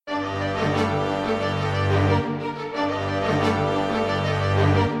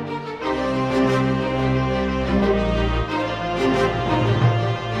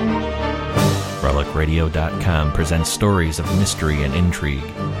RealRadio.com presents stories of mystery and intrigue,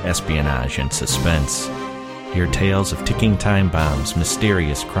 espionage and suspense. Hear tales of ticking time bombs,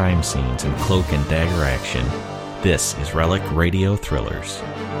 mysterious crime scenes, and cloak and dagger action. This is Relic Radio Thrillers.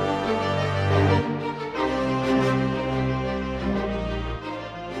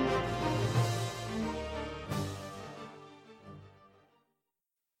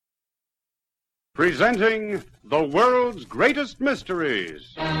 Presenting the world's greatest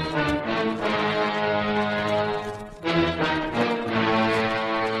mysteries.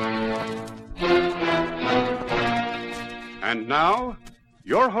 And now,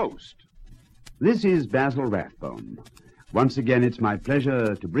 your host. This is Basil Rathbone. Once again, it's my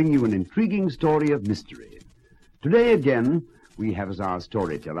pleasure to bring you an intriguing story of mystery. Today again, we have as our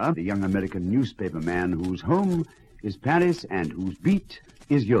storyteller the young American newspaper man whose home is Paris and whose beat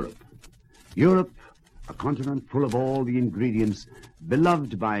is Europe. Europe, a continent full of all the ingredients,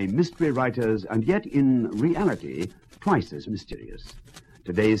 beloved by mystery writers, and yet in reality, twice as mysterious.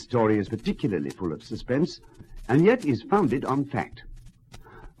 Today's story is particularly full of suspense, and yet is founded on fact.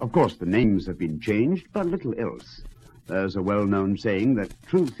 Of course, the names have been changed, but little else. There's a well-known saying that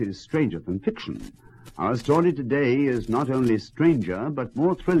truth is stranger than fiction. Our story today is not only stranger, but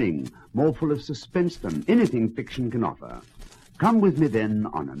more thrilling, more full of suspense than anything fiction can offer. Come with me, then,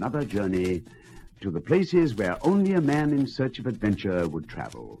 on another journey to the places where only a man in search of adventure would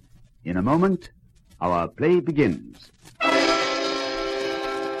travel. In a moment, our play begins.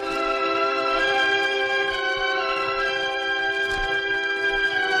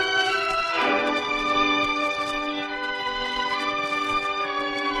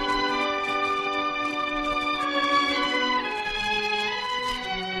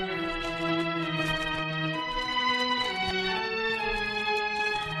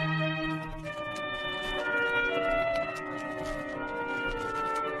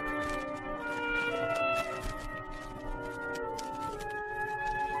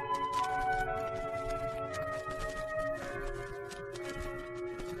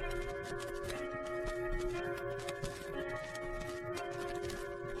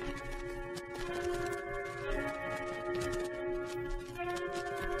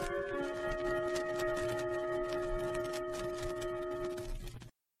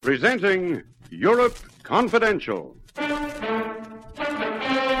 Presenting Europe Confidential.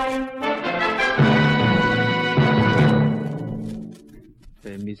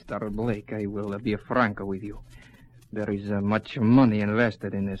 Mr. Blake, I will be frank with you. There is much money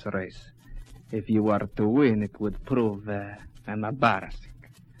invested in this race. If you are to win, it would prove embarrassing.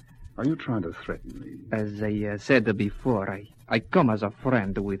 Are you trying to threaten me? As I said before, I come as a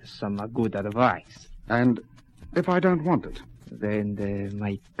friend with some good advice. And if I don't want it? Then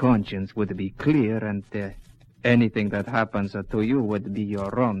my conscience would be clear, and anything that happens to you would be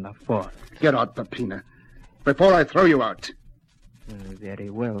your own fault. Get out, Peppina, before I throw you out. Very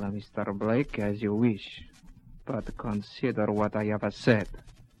well, Mr. Blake, as you wish. But consider what I have said.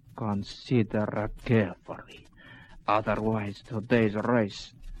 Consider carefully. Otherwise, today's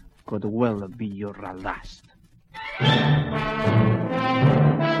race could well be your last.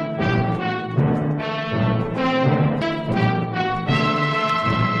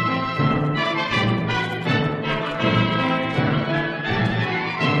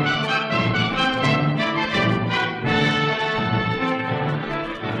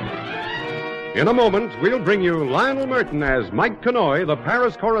 In a moment, we'll bring you Lionel Merton as Mike Conoy, the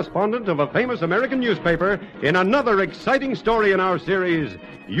Paris correspondent of a famous American newspaper, in another exciting story in our series,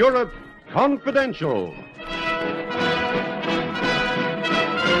 Europe Confidential.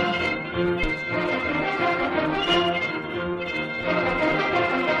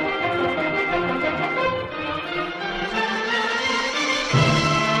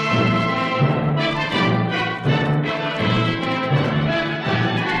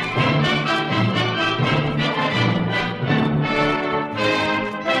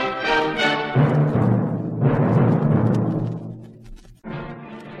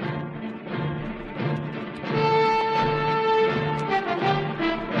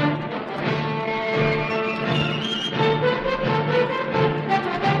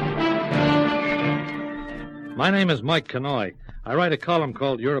 My name is Mike Conoy. I write a column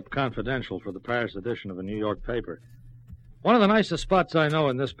called Europe Confidential for the Paris edition of a New York paper. One of the nicest spots I know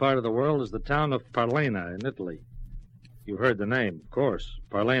in this part of the world is the town of Parlena in Italy. You've heard the name, of course.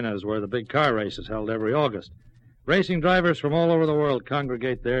 Parlena is where the big car race is held every August. Racing drivers from all over the world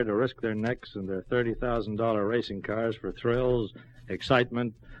congregate there to risk their necks and their $30,000 racing cars for thrills,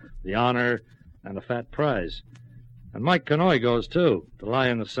 excitement, the honor, and a fat prize. And Mike Conoy goes, too, to lie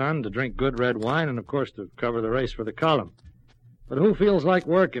in the sun, to drink good red wine, and, of course, to cover the race for the column. But who feels like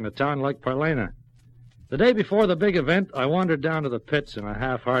work in a town like Parlena? The day before the big event, I wandered down to the pits in a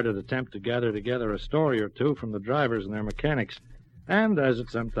half-hearted attempt to gather together a story or two from the drivers and their mechanics. And, as it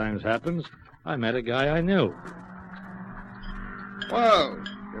sometimes happens, I met a guy I knew. Well,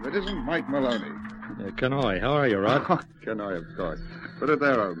 if it isn't Mike Maloney. Kanoy, how are you, Rod? Oh, Kanoy, of course. Put it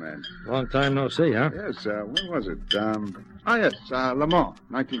there, old man. Long time no see, huh? Yes, when was it? Yes, Le Mans,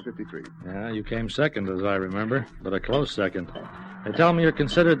 1953. Yeah, you came second, as I remember, but a close second. They tell me you're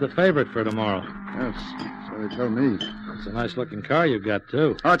considered the favorite for tomorrow. Yes, so they told me. It's a nice-looking car you've got,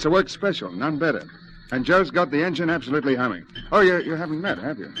 too. Oh, it's a work special, none better. And Joe's got the engine absolutely humming. Oh, you haven't met,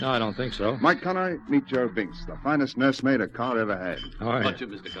 have you? No, I don't think so. Mike Kanoy, meet Joe Binks, the finest nursemaid a car ever had. All right. Watch it,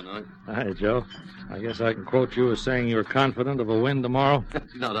 Mr. Kanoy. Hi, Joe. I guess I can quote you as saying you're confident of a win tomorrow.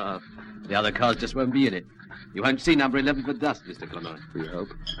 No. The other cars just won't be in it. You won't see number 11 for dust, Mr. Kanoy. We hope.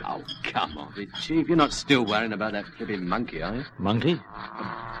 Oh, come on, Chief. You're not still worrying about that flipping monkey, are you? Monkey?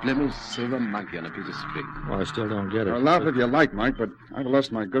 A Plymouth silver monkey on a piece of string. Well, I still don't get it. Well, laugh if you like, Mike, but I've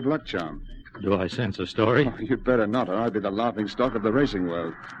lost my good luck charm. Do I sense a story? Oh, you'd better not, or I'd be the laughing stock of the racing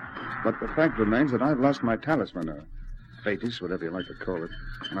world. But the fact remains that I've lost my talisman, or fetis, whatever you like to call it.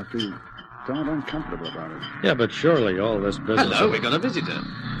 And I feel darn uncomfortable about it. Yeah, but surely all this business... Hello, we got a visitor.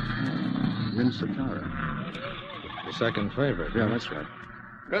 Min Sakara. The second favorite. Yeah, that's right.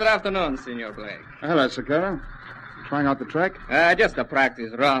 Good afternoon, Senor Blake. Hello, Sakara. Trying out the track? Just a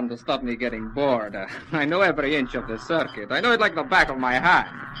practice run to stop me getting bored. I know every inch of the circuit. I know it like the back of my hand.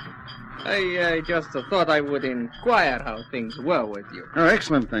 I just thought I would inquire how things were with you. Oh,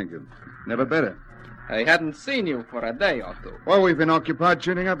 excellent, thank you. Never better. I hadn't seen you for a day or two. Well, we've been occupied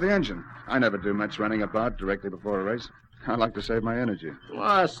tuning up the engine. I never do much running about directly before a race. I like to save my energy.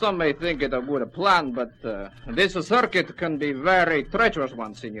 Well, some may think it a good plan, but this circuit can be very treacherous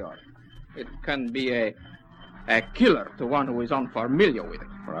one, Senor. It can be a killer to one who is unfamiliar with it.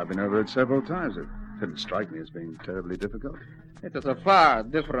 Well, I've been over it several times. It didn't strike me as being terribly difficult. It is a far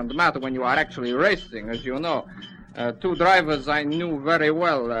different matter when you are actually racing, as you know. Two drivers I knew very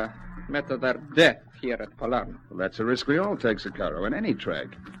well met their death here at Palermo. Well, that's a risk we all take, Sakara, on any track,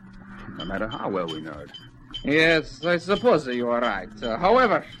 no matter how well we know it. Yes, I suppose you are right.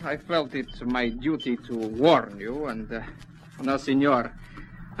 However, I felt it my duty to warn you, and now, Senor,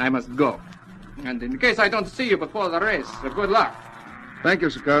 I must go. And in case I don't see you before the race, good luck. Thank you,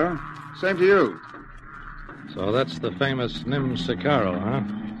 Sakara. Same to you. So that's the famous Nim Sakaro, huh?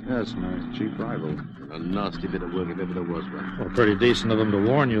 Yes, my chief rival. A nasty bit of work if ever there was one. Well, pretty decent of him to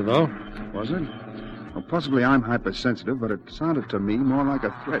warn you, though. Was it? Well, possibly I'm hypersensitive, but it sounded to me more like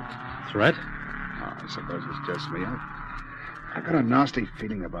a threat. Threat? Oh, I suppose it's just me. I've got a nasty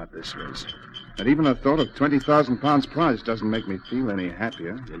feeling about this race. And even the thought of 20,000 pounds prize doesn't make me feel any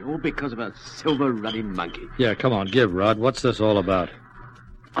happier. And all because of a silver ruddy monkey. Yeah, come on, give, Rod. What's this all about?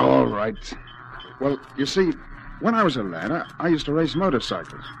 All right. Well, you see, when I was a lad, I used to race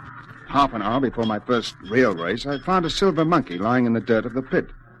motorcycles. Half an hour before my first real race, I found a silver monkey lying in the dirt of the pit.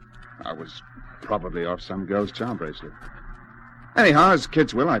 I was probably off some girl's charm bracelet. Anyhow, as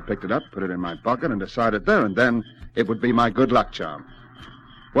kids will, I picked it up, put it in my pocket, and decided there and then it would be my good luck charm.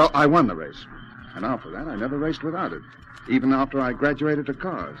 Well, I won the race. And after that, I never raced without it, even after I graduated to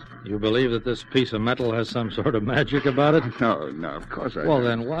cars. You believe that this piece of metal has some sort of magic about it? No, of course I Well, don't.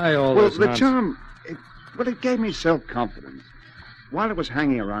 then why all Well, this the nonsense? charm, it gave me self-confidence. While it was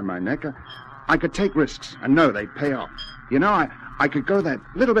hanging around my neck, I could take risks and know they'd pay off. You know, I could go that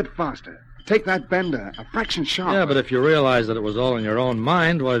little bit faster, take that bend a fraction sharper. Yeah, but if you realize that it was all in your own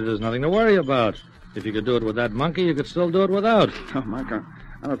mind, why, there's nothing to worry about. If you could do it with that monkey, you could still do it without. Oh, Mike,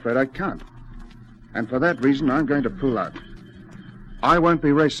 I'm afraid I can't. And for that reason, I'm going to pull out. I won't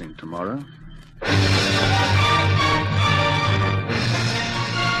be racing tomorrow.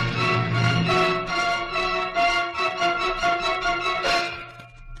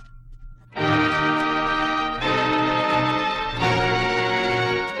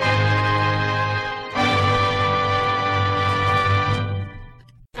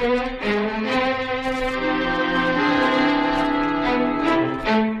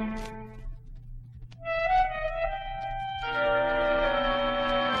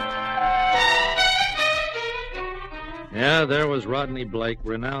 Yeah, there was Rodney Blake,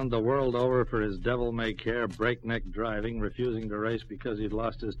 renowned the world over for his devil-may-care, breakneck driving, refusing to race because he'd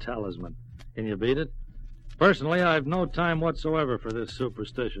lost his talisman. Can you beat it? Personally, I've no time whatsoever for this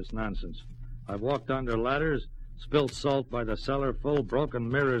superstitious nonsense. I've walked under ladders, spilt salt by the cellar full, broken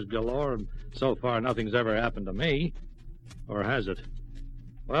mirrors galore, and so far nothing's ever happened to me. Or has it?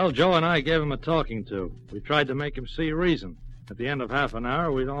 Well, Joe and I gave him a talking to. We tried to make him see reason. At the end of half an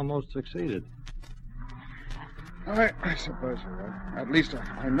hour, we'd almost succeeded. I suppose you're right. At least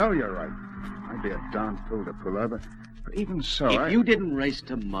I know you're right. I'd be a darn fool to pull over. But even so, If you didn't race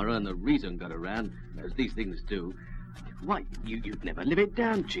tomorrow and the reason got around, as these things do, why, you'd never live it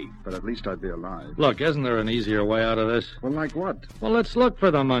down, Chief. But at least I'd be alive. Look, isn't there an easier way out of this? Well, like what? Well, let's look for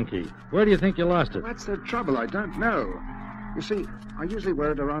the monkey. Where do you think you lost it? That's the trouble. I don't know. You see, I usually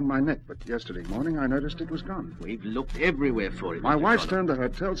wear it around my neck, but yesterday morning I noticed it was gone. We've looked everywhere for it. My Mr. wife's Connor. turned the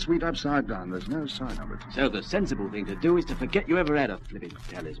hotel suite upside down. There's no sign of it. So the sensible thing to do is to forget you ever had a flipping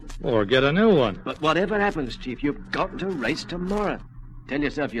talisman. Or get a new one. But whatever happens, Chief, you've got to race tomorrow. Tell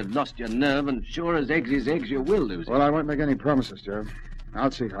yourself you've lost your nerve, and sure as eggs is eggs, you will lose it. Well, I won't make any promises, Joe.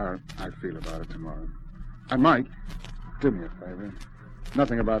 I'll see how I feel about it tomorrow. And Mike, do me a favor.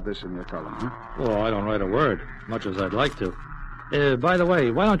 Nothing about this in your column, huh? Oh, I don't write a word, much as I'd like to. By the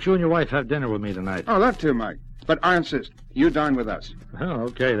way, why don't you and your wife have dinner with me tonight? Oh, love to, Mike. But I insist. You dine with us. Oh,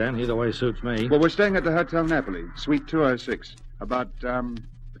 okay, then. Either way suits me. Well, we're staying at the Hotel Napoli, Suite 206. About,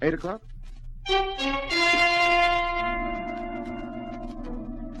 8 o'clock?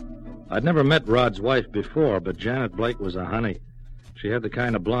 I'd never met Rod's wife before, but Janet Blake was a honey. She had the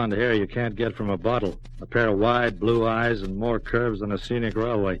kind of blonde hair you can't get from a bottle, a pair of wide blue eyes, and more curves than a scenic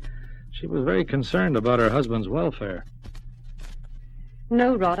railway. She was very concerned about her husband's welfare.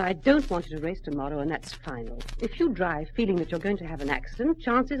 No, Rod, I don't want you to race tomorrow, and that's final. If you drive feeling that you're going to have an accident,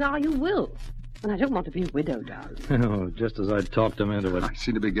 chances are you will. And I don't want to be widowed, darling. Oh, just as I'd talked him into it. I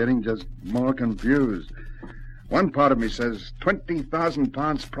seem to be getting just more confused. One part of me says 20,000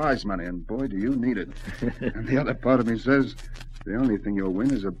 pounds prize money, and boy, do you need it. And the other part of me says the only thing you'll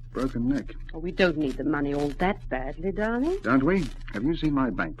win is a broken neck. Oh, we don't need the money all that badly, darling. Don't we? Have you seen my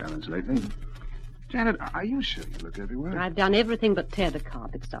bank balance lately? Janet, are you sure you looked everywhere? I've done everything but tear the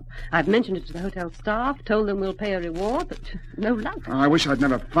carpets up. I've mentioned it to the hotel staff, told them we'll pay a reward, but no luck. I wish I'd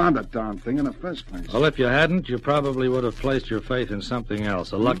never found that darn thing in the first place. Well, if you hadn't, you probably would have placed your faith in something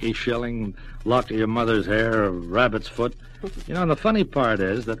else. A lucky shilling, lock of your mother's hair, a rabbit's foot. You know, and the funny part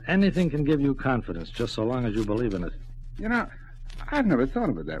is that anything can give you confidence, just so long as you believe in it. You know, I've never thought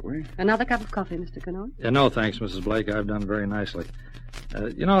of it that way. Another cup of coffee, Mr. Canoy? No, thanks, Mrs. Blake. I've done very nicely.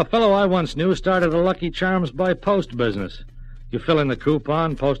 You know, a fellow I once knew started a Lucky Charms by post business. You fill in the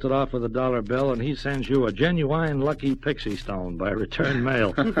coupon, post it off with $1 bill, and he sends you a genuine Lucky Pixie Stone by return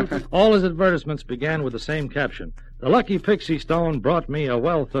mail. All his advertisements began with the same caption. The Lucky Pixie Stone brought me a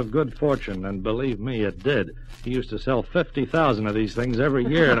wealth of good fortune, and believe me, it did. He used to sell 50,000 of these things every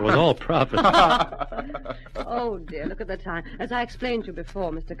year, and it was all profit. Oh, dear, look at the time. As I explained to you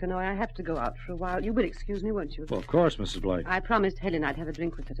before, Mr. Canoy, I have to go out for a while. You will excuse me, won't you? Well, of course, Mrs. Blake. I promised Helen I'd have a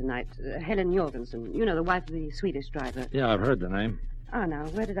drink with her tonight. Helen Jorgensen. You know, the wife of the Swedish driver. Yeah, I've heard the name. Oh, now,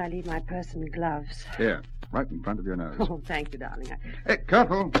 where did I leave my purse and gloves? Here, right in front of your nose. Oh, thank you, darling. Hey,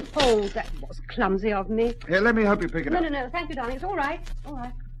 careful. Oh, that was clumsy of me. Here, let me help you pick it up. No, thank you, darling. It's all right. All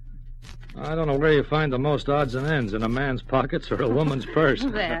right. I don't know where you find the most odds and ends, in a man's pockets or a woman's purse.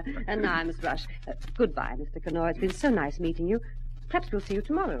 There. And now I must rush. Goodbye, Mr. Canoy. It's been so nice meeting you. Perhaps we'll see you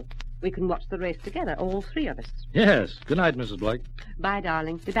tomorrow. We can watch the race together, all three of us. Yes. Good night, Mrs. Blake. Bye,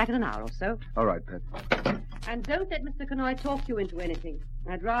 darling. Be back in an hour or so. All right, Pet. And don't let Mr. Canoy talk you into anything.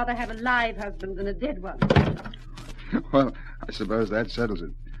 I'd rather have a live husband than a dead one. Well, I suppose that settles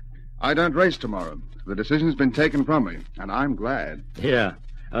it. I don't race tomorrow. The decision's been taken from me, and I'm glad. Yeah.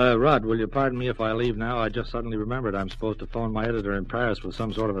 Rod, will you pardon me if I leave now? I just suddenly remembered I'm supposed to phone my editor in Paris with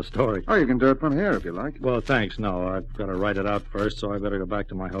some sort of a story. Oh, you can do it from here if you like. Well, thanks. No, I've got to write it out first, so I better go back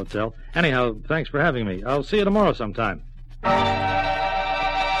to my hotel. Anyhow, thanks for having me. I'll see you tomorrow sometime.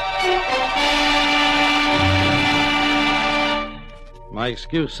 My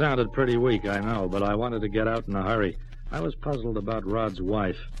excuse sounded pretty weak, I know, but I wanted to get out in a hurry. I was puzzled about Rod's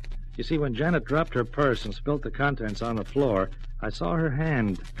wife. You see, when Janet dropped her purse and spilt the contents on the floor, I saw her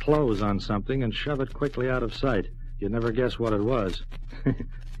hand close on something and shove it quickly out of sight. You'd never guess what it was.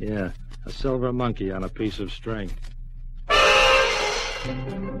 Yeah, a silver monkey on a piece of string.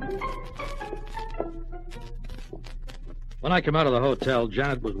 When I came out of the hotel,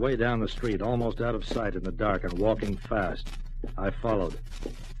 Janet was way down the street, almost out of sight in the dark and walking fast. I followed.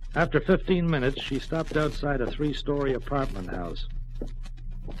 After 15 minutes, she stopped outside a 3-story apartment house.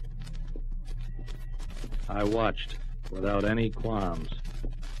 I watched, without any qualms.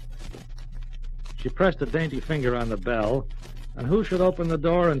 She pressed a dainty finger on the bell, and who should open the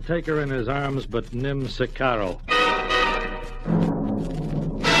door and take her in his arms but Nim Sicaro?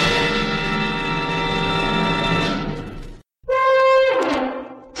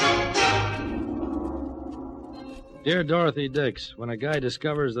 Dear Dorothy Dix, when a guy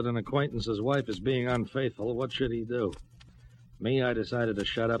discovers that an acquaintance's wife is being unfaithful, what should he do? Me, I decided to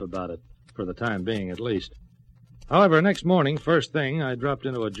shut up about it, for the time being at least. However, next morning, first thing, I dropped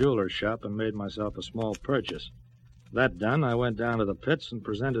into a jeweler's shop and made myself a small purchase. That done, I went down to the pits and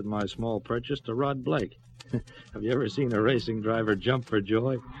presented my small purchase to Rod Blake. Have you ever seen a racing driver jump for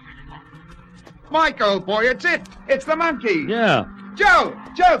joy? Mike, old boy, it's it. It's the monkey. Yeah. Joe,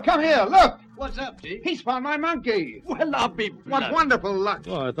 come here. Look. What's up, G? He's found my monkey. Well, I'll be What blessed. wonderful luck.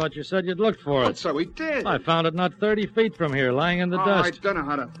 Well, I thought you said you'd looked for Well, it. so he did. I found it not 30 feet from here, lying in the I dust. don't know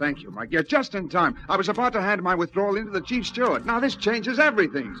how to thank you, Mike. You're just in time. I was about to hand my withdrawal in to the chief steward. Now, this changes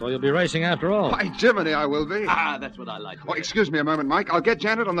everything. So you'll be racing after all. By Jiminy, I will be. Ah, that's what I like. Oh, excuse me a moment, Mike. I'll get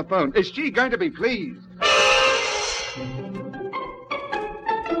Janet on the phone. Is she going to be pleased?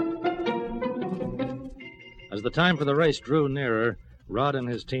 As the time for the race drew nearer, Rod and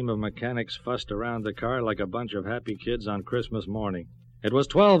his team of mechanics fussed around the car like a bunch of happy kids on Christmas morning. It was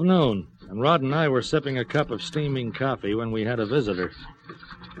 12 noon, and Rod and I were sipping a cup of steaming coffee when we had a visitor.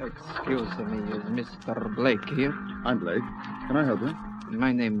 Excuse me, is Mr. Blake here? I'm Blake. Can I help you?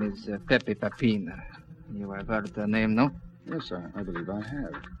 My name is Pepe Papina. You have heard the name, no? Yes, sir. I believe I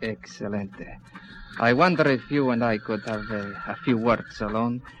have. Excellent. I wonder if you and I could have a few words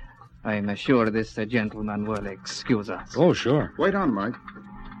alone. I'm sure this gentleman will excuse us. Oh, sure. Wait on, Mike.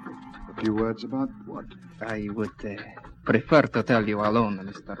 A few words about what? I would prefer to tell you alone,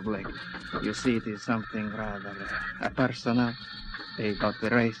 Mr. Blake. You see, it is something rather personal about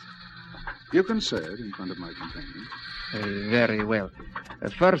the race. You can say it in front of my companion. Very well.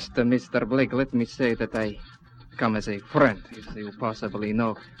 First, Mr. Blake, let me say that I come as a friend, as you possibly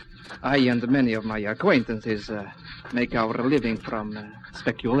know. I and many of my acquaintances make our living from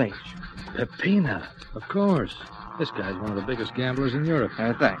speculation. Pepina, of course. This guy's one of the biggest gamblers in Europe.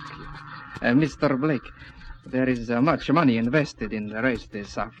 Thank you. Mr. Blake, there is much money invested in the race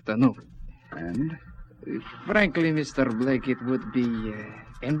this afternoon. And? Frankly, Mr. Blake, it would be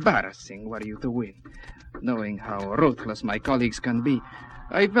embarrassing were you to win. Knowing how ruthless my colleagues can be,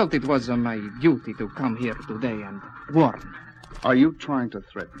 I felt it was my duty to come here today and warn. Are you trying to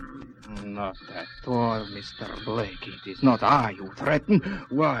threaten me? Not at all, Mr. Blake. It is not I who threaten.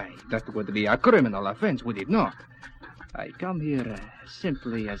 Why, that would be a criminal offense, would it not? I come here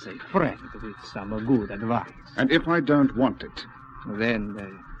simply as a friend with some good advice. And if I don't want it?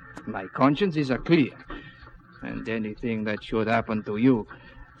 Then my conscience is clear. And anything that should happen to you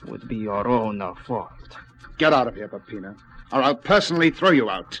would be your own fault. Get out of here, Peppino, or I'll personally throw you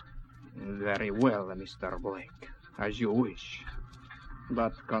out. Very well, Mr. Blake. As you wish.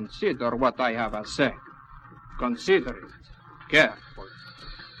 But consider what I have said. Consider it carefully.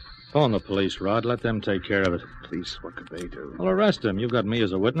 Phone the police, Rod. Let them take care of it. Police, what could they do? Well, arrest him. You've got me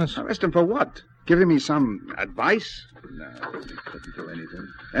as a witness. Arrest him for what? Giving me some advice? No, they couldn't do anything.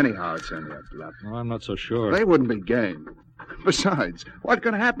 Anyhow, it's only a bluff. Well, I'm not so sure. They wouldn't be game. Besides, what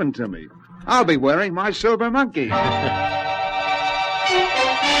could happen to me? I'll be wearing my silver monkey.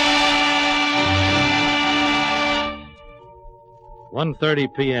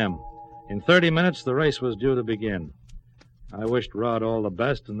 1:30 p.m. In 30 minutes, the race was due to begin. I wished Rod all the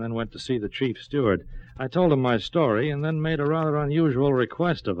best and then went to see the chief steward. I told him my story and then made a rather unusual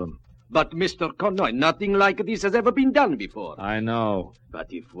request of him. But, Mr. Connoy, nothing like this has ever been done before. I know. But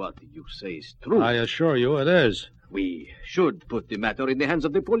if what you say is true... I assure you it is. We should put the matter in the hands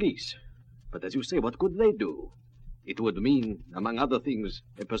of the police. But as you say, what could they do? It would mean, among other things,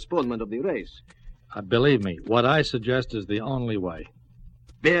 a postponement of the race. Believe me, what I suggest is the only way.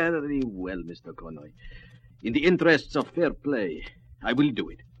 Very well, Mr. Connoy. In the interests of fair play, I will do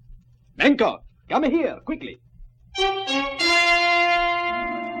it. Bangkok, come here, quickly.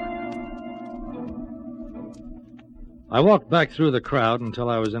 I walked back through the crowd until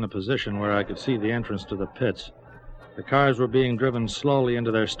I was in a position where I could see the entrance to the pits. The cars were being driven slowly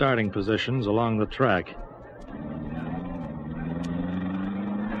into their starting positions along the track.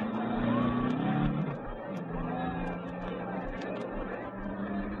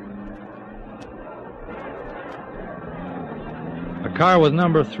 A car with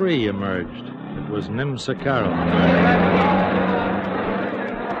number 3 emerged. It was Nim Sakharov.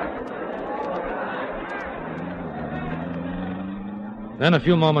 Then a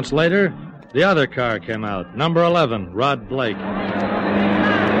few moments later, the other car came out, number 11, Rod Blake.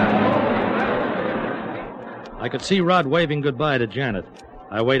 I could see Rod waving goodbye to Janet.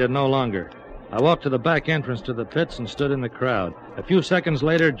 I waited no longer. I walked to the back entrance to the pits and stood in the crowd. A few seconds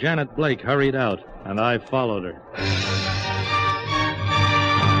later, Janet Blake hurried out, and I followed her.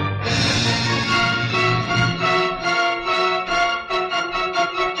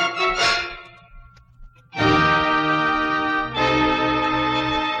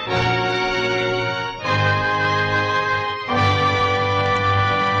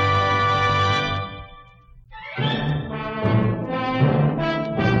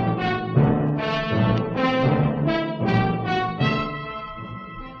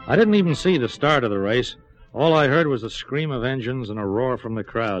 I didn't even see the start of the race. All I heard was a scream of engines and a roar from the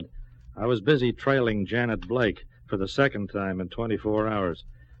crowd. I was busy trailing Janet Blake for the second time in 24 hours.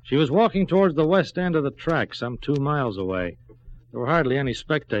 She was walking towards the west end of the track, some 2 miles away. There were hardly any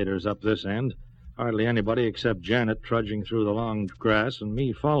spectators up this end, hardly anybody except Janet trudging through the long grass and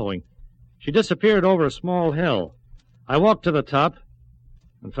me following. She disappeared over a small hill. I walked to the top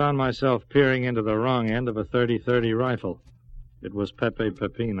and found myself peering into the wrong end of a .30-30 rifle. It was Pepe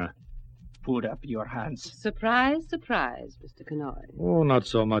Pepina. Put up your hands. Surprise, surprise, Mr. Kanoy. Oh, not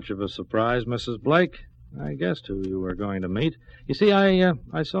so much of a surprise, Mrs. Blake. I guessed who you were going to meet. You see, I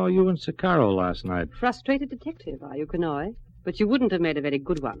saw you and Sicaro last night. Frustrated detective, are you, Kanoy? But you wouldn't have made a very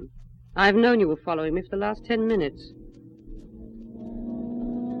good one. I've known you were following me for the last 10 minutes.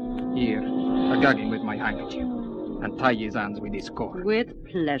 Here, gag him with my handkerchief, and tie his hands with this cord. With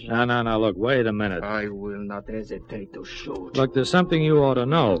pleasure. No, look, wait a minute. I will not hesitate to shoot. Look, there's something you ought to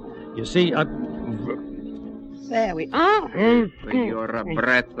know. You see, There we are. For your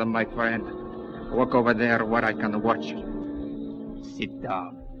breath, my friend. Walk over there where I can watch you. Sit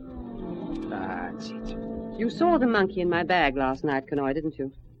down. That's it. You saw the monkey in my bag last night, Kanoy, didn't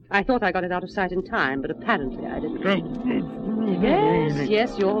you? I thought I got it out of sight in time, but apparently I didn't.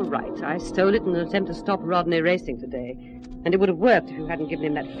 Yes, you're right. I stole it in an attempt to stop Rodney racing today. And it would have worked if you hadn't given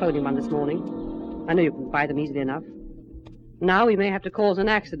him that phony one this morning. I know you can buy them easily enough. Now we may have to cause an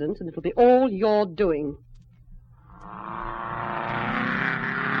accident, and it'll be all your doing.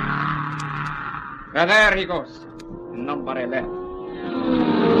 There he goes. Number 11.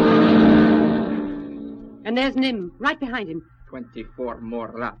 And there's Nim, right behind him. 24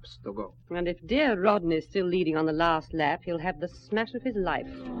 more laps to go. And if dear Rodney's still leading on the last lap, he'll have the smash of his life.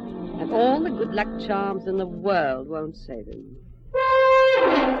 And all the good luck charms in the world won't save him.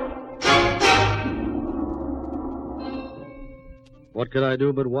 what could I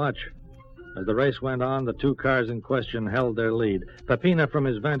do but watch? As the race went on, the 2 cars in question held their lead. Pepina, from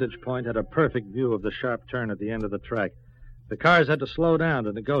his vantage point, had a perfect view of the sharp turn at the end of the track. The cars had to slow down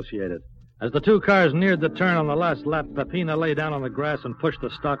to negotiate it. As the 2 cars neared the turn on the last lap, Pepina lay down on the grass and pushed the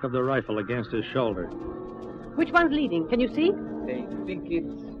stock of the rifle against his shoulder. Which one's leading? Can you see? I think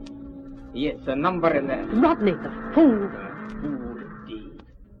it's... Yes, a number 11. Rodney, the fool. Fool indeed.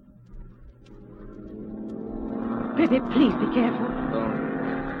 Pepe, please be careful. Don't.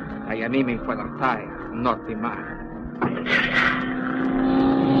 I am aiming for the tire, not the man.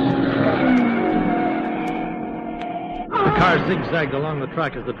 The car zigzagged along the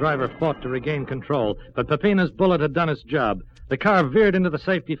track as the driver fought to regain control, but Pepina's bullet had done its job. The car veered into the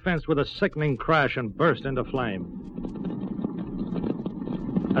safety fence with a sickening crash and burst into flame.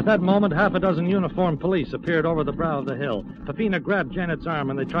 At that moment, half a dozen uniformed police appeared over the brow of the hill. Pepina grabbed Janet's arm,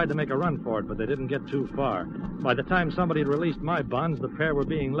 and they tried to make a run for it, but they didn't get too far. By the time somebody had released my bonds, the pair were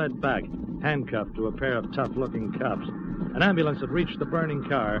being led back, handcuffed to a pair of tough-looking cops. An ambulance had reached the burning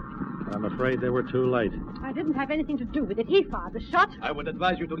car, but I'm afraid they were too late. I didn't have anything to do with it. He fired the shot. I would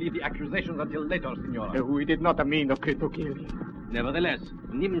advise you to leave the accusations until later, Senora. We did not mean to kill him. Nevertheless,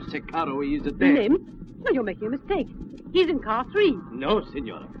 Nim Sicaro is dead. Nim? No, you're making a mistake. He's in car 3. No,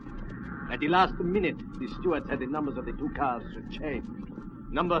 Senora. At the last minute, the stewards had the numbers of the 2 cars changed.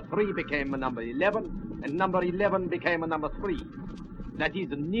 Number 3 became a number 11, and number 11 became a number 3. That is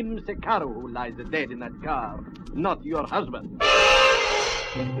Nim Sicaro who lies dead in that car, not your husband.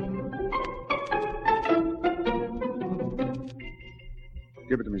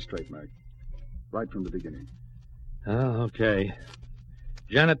 Give it to me straight, Mac. Right from the beginning. Oh, okay.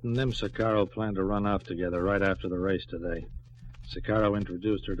 Janet and Nim Sicaro planned to run off together right after the race today. Sicaro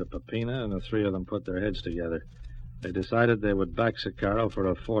introduced her to Pepina, and the 3 of them put their heads together. They decided they would back Sicaro for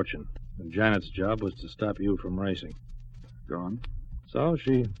a fortune, and Janet's job was to stop you from racing. Go on. So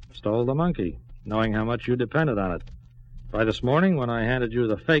she stole the monkey, knowing how much you depended on it. By this morning, when I handed you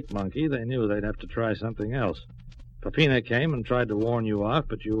the fake monkey, they knew they'd have to try something else. Pepina came and tried to warn you off,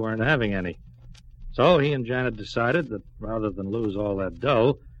 but you weren't having any. So he and Janet decided that rather than lose all that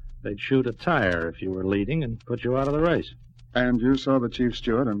dough, they'd shoot a tire if you were leading and put you out of the race. And you saw the chief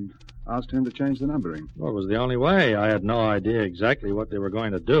steward and asked him to change the numbering. Well, it was the only way. I had no idea exactly what they were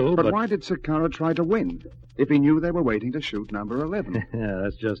going to do, But why did Sicaro try to win if he knew they were waiting to shoot number 11? Yeah,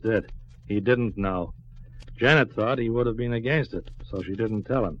 that's just it. He didn't know. Janet thought he would have been against it, so she didn't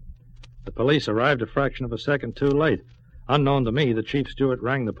tell him. The police arrived a fraction of a second too late. Unknown to me, the chief steward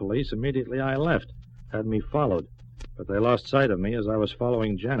rang the police immediately I left, had me followed. But they lost sight of me as I was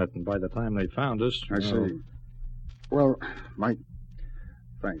following Janet, and by the time they found us... I see. Well, Mike,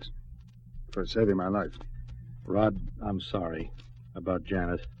 thanks for saving my life. Rod, I'm sorry about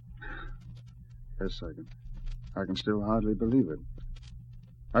Janet. Yes, I can still hardly believe it.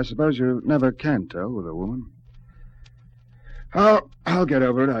 I suppose you never can tell with a woman. I'll get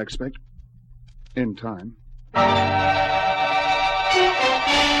over it, I expect. In time.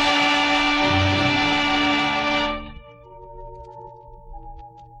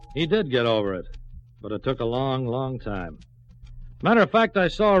 He did get over it, but it took a long, long time. Matter of fact, I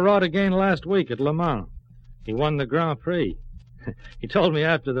saw Rod again last week at Le Mans. He won the Grand Prix. He told me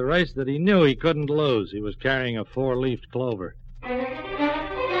after the race that he knew he couldn't lose. He was carrying a 4-leafed clover.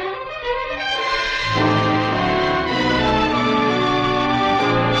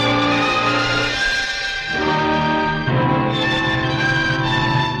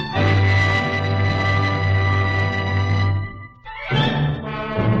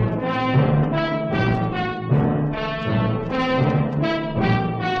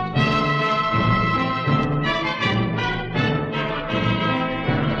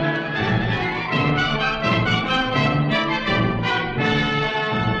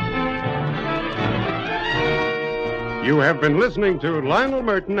 You have been listening to Lionel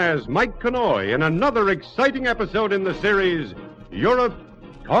Merton as Mike Conoy in another exciting episode in the series, Europe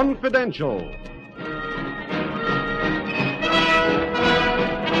Confidential.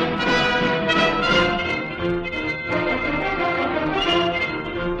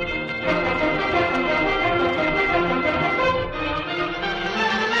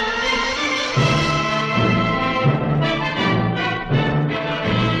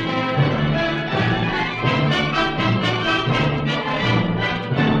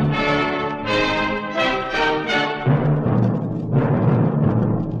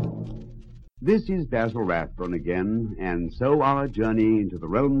 This is Basil Rathbone again, and so our journey into the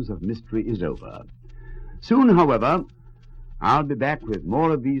realms of mystery is over. Soon, however, I'll be back with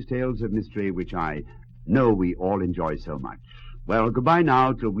more of these tales of mystery which I know we all enjoy so much. Well, goodbye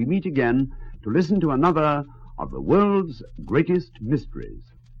now till we meet again to listen to another of the world's greatest mysteries.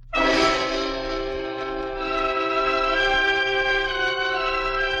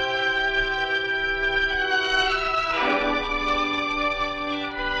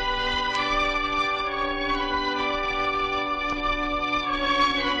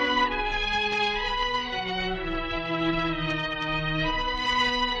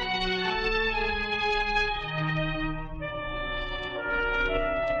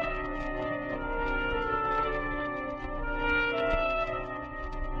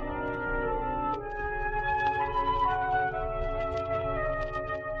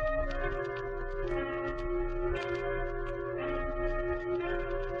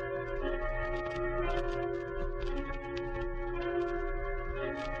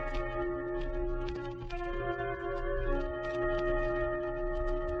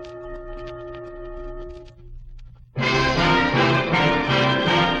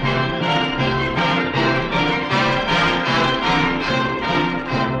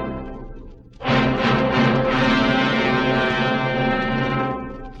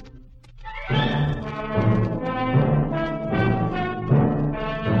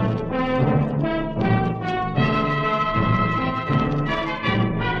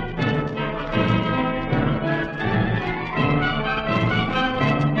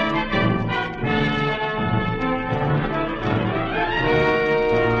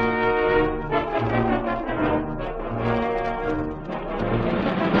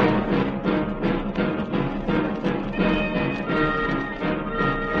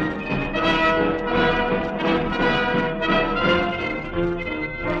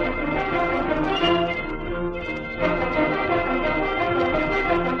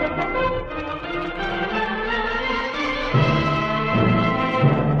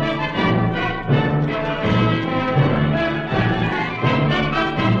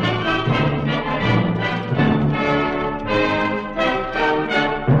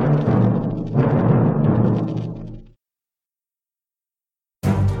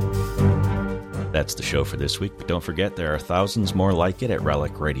 That's the show for this week, but don't forget there are thousands more like it at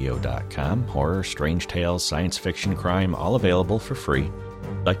relicradio.com. Horror, strange tales, science fiction, crime, all available for free. If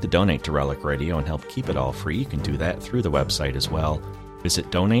you'd like to donate to Relic Radio and help keep it all free, you can do that through the website as well. Visit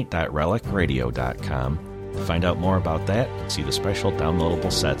donate.relicradio.com to find out more about that and see the special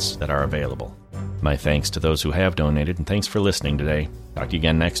downloadable sets that are available. My thanks to those who have donated, and thanks for listening today. Talk to you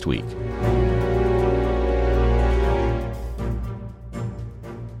again next week.